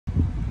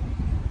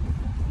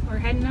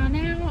heading on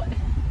out.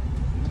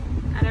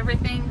 Got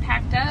everything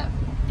packed up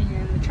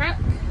in the truck.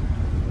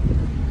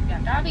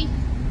 Got Dobby.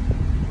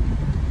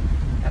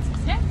 Got some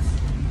snacks.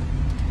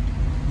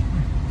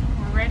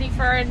 We're ready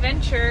for our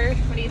adventure.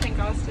 What do you think,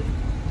 Austin?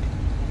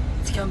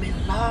 It's gonna be a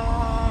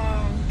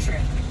long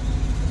trip.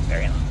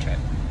 Very long trip.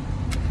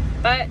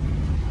 But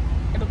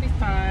it'll be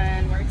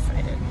fun. We're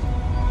excited.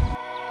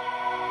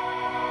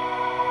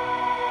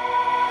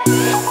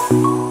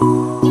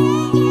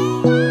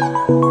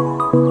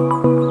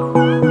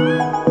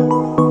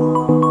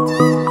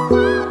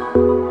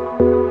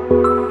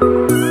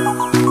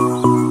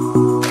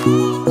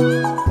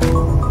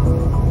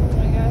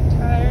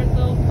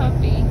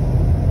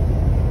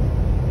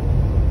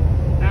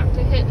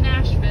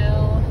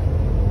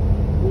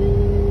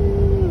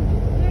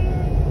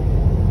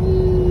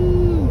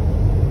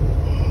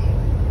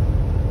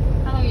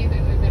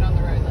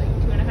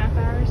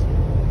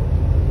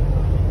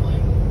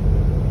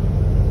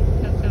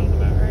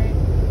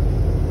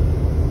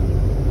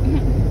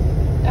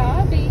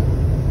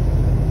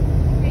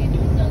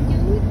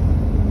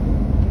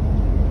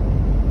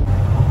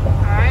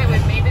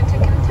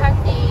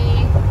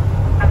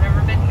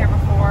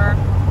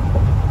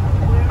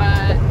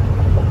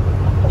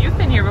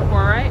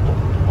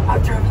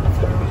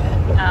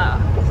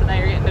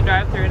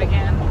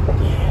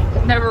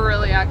 Never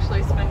really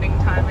actually spending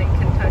time in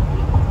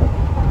Kentucky.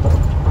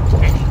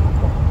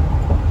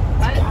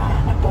 But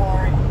Kind of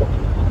boring.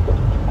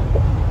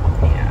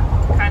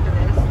 Yeah, kind of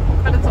is.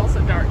 But it's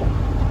also dark.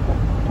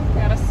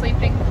 Got a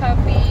sleeping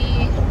puppy.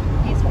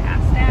 He's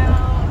passed out.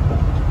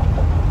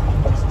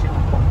 Just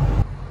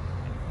chilling.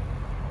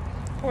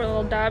 Poor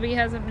little Dobby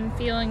hasn't been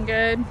feeling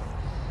good.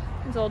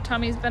 His old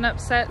tummy's been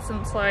upset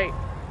since like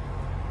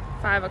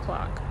 5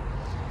 o'clock.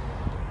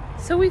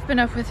 So we've been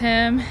up with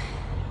him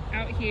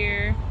out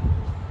here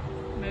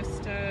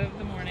most of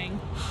the morning.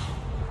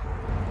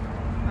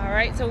 All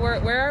right, so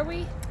where are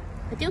we?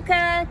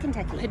 Paducah,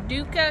 Kentucky.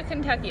 Paducah,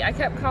 Kentucky. I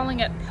kept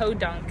calling it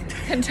Podunk,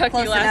 Kentucky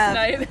Close last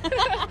night.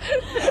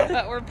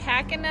 But we're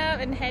packing up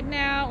and heading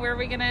out. Where are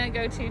we gonna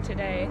go to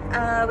today?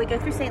 We go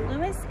through St.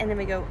 Louis and then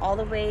we go all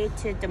the way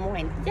to Des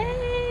Moines.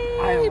 Yay!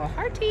 Iowa.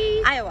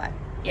 Party! Iowa.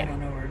 I don't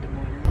know where Des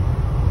Moines is.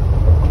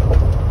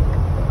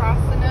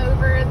 Crossing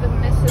over the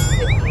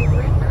Mississippi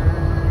River.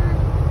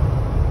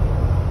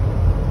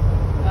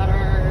 Got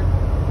our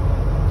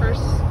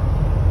first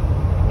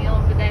meal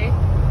of the day.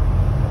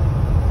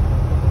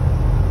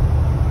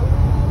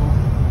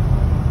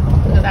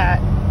 Look at that.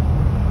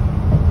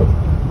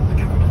 Look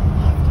over to the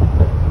left.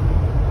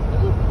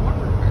 Ooh, more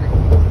river.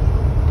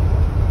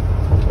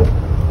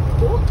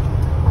 Cool.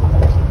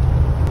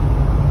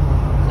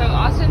 So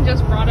Austin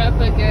just brought up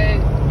a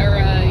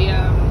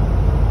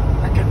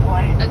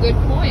good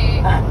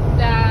point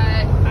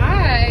that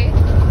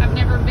I've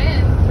never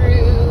been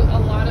through a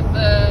lot of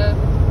the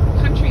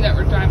country that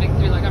we're driving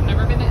through. Like I've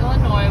never been to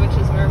Illinois, which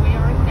is where we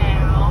are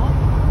now.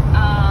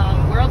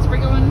 Where else are we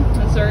going?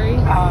 Missouri?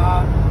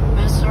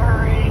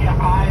 Missouri,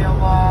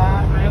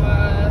 Iowa.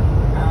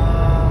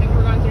 I think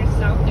we're going through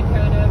South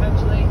Dakota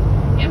eventually.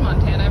 And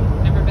Montana.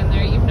 I've never been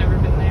there. You've never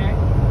been there.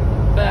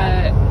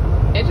 But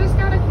it's just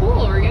kind of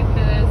cool. We're getting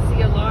to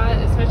see a lot,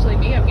 especially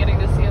me. I'm getting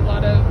to see a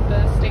lot of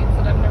the states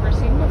that I've never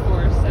seen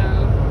before. So,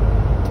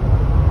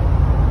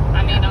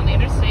 I mean, on the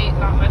interstate,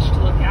 not much to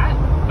look at,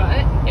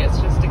 but it's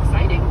just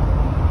exciting.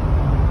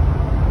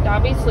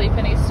 Dobby's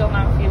sleeping. He's still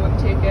not feeling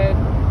too good.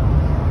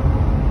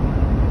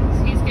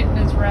 So he's getting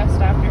his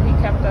rest after he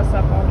kept us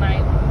up all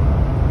night.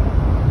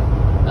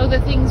 Oh, the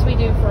things we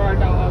do for our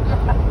dog.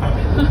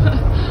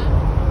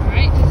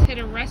 Alright, just hit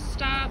a rest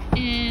stop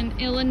in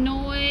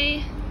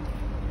Illinois.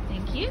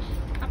 Thank you.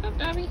 Hop up,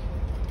 Dobby.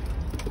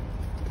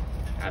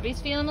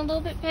 Dobby's feeling a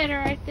little bit better,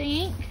 I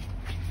think.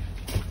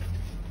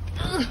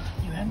 Ugh.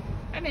 You in?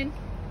 I'm in.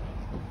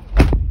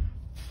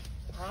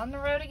 We're on the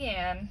road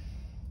again.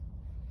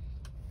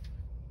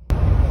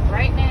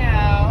 Right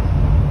now,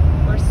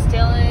 we're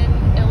still in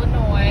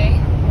Illinois,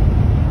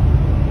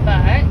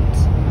 but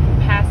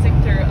passing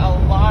through a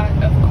lot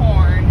of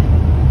corn.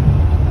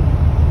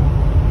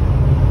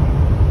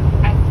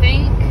 I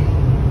think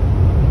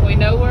we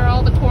know where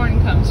all the corn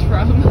comes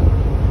from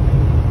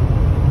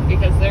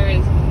because there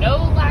is no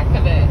lack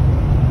of it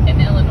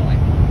in Illinois.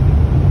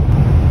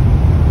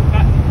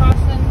 Got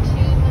crossing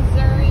to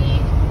Missouri.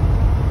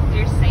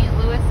 There's St.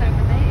 Louis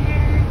over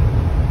there.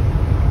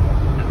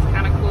 That's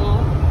kind of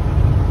cool.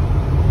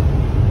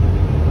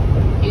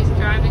 He's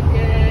driving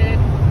good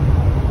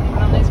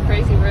on these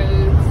crazy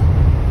roads.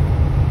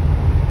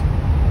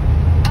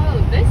 Oh,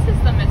 this is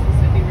the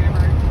Mississippi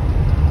River.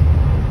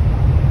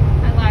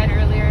 I lied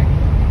earlier.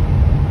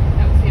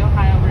 That was the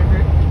Ohio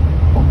River.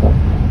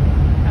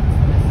 That's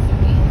the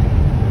Mississippi.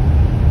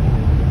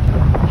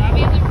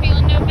 Dobby isn't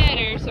feeling no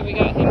better, so we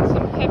got him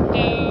some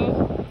Pepto.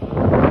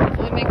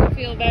 Hopefully make him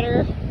feel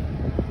better.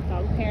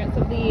 Dog Parents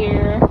of the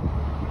Year.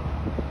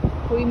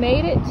 We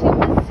made it to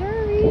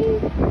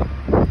Missouri.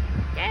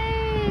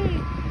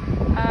 Yay!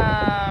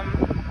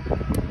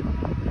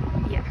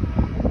 Yeah,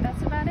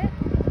 that's about it.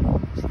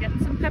 Just getting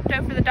some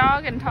Pepto for the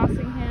dog and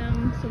tossing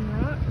him some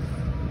rocks.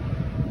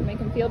 Make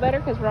him feel better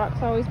because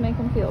rocks always make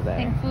him feel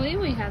better. Thankfully,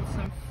 we had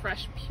some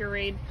fresh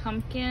pureed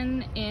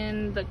pumpkin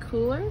in the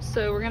cooler,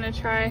 so we're gonna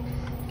try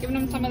giving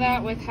him some of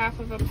that with half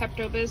of a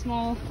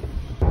Pepto-Bismol.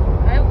 All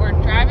right, we're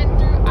driving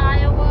through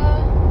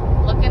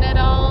Iowa, looking at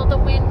all the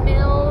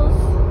windmills.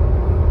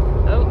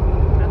 Oh,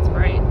 that's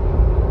right.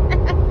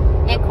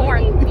 And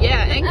corn.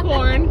 Yeah, and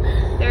corn.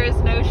 There is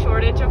no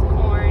shortage of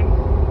corn.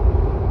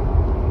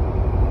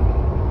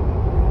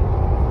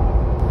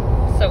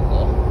 So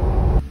cool.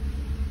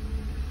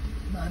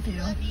 Love you.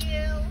 Love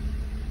you.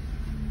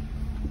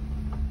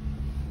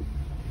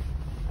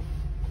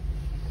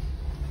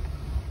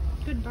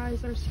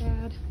 Goodbyes are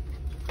sad.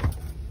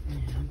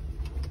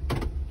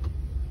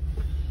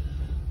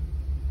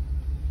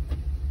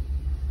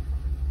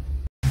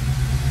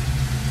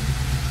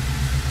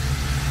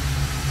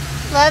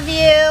 Love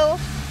you.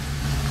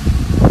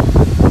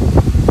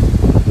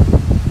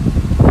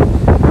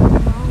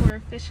 Well, we're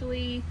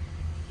officially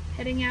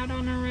heading out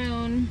on our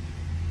own.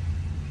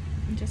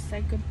 We just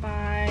said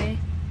goodbye.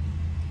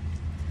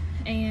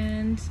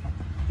 And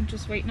I'm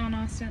just waiting on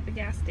Austin at the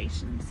gas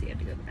station to see how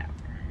to go to the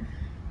bathroom.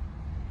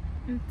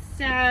 It's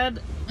sad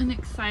and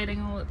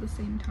exciting all at the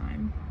same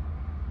time.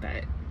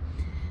 But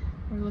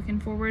we're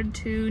looking forward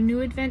to new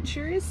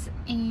adventures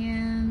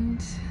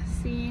and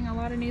seeing a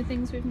lot of new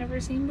things we've never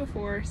seen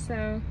before.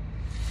 So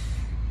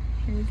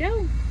here we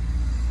go.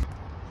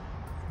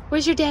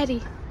 Where's your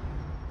daddy?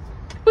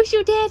 Where's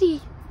your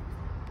daddy?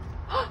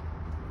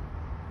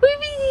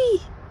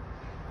 Baby!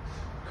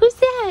 Who's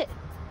that?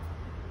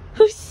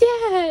 Who's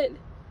that?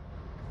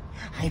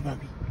 Hi,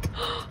 Bobby.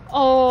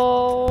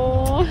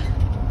 Oh,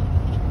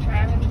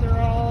 driving through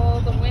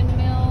all the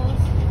windmills.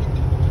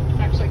 It's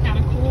actually kind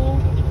of cool.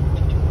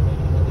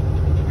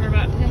 We're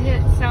about to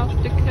hit South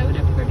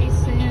Dakota pretty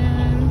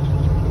soon.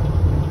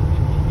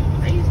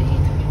 Crazy.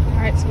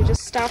 All right, so we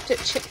just stopped at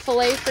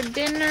Chick-fil-A for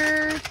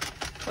dinner.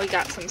 We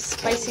got some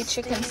spicy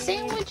chicken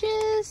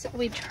sandwiches.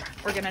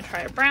 We're gonna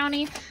try a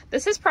brownie.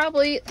 This is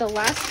probably the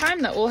last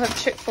time that we'll have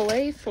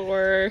Chick-fil-A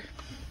for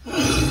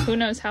who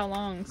knows how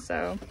long,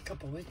 so. A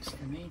couple weeks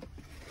for me.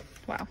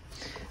 Wow.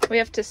 We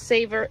have to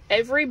savor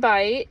every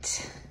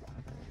bite.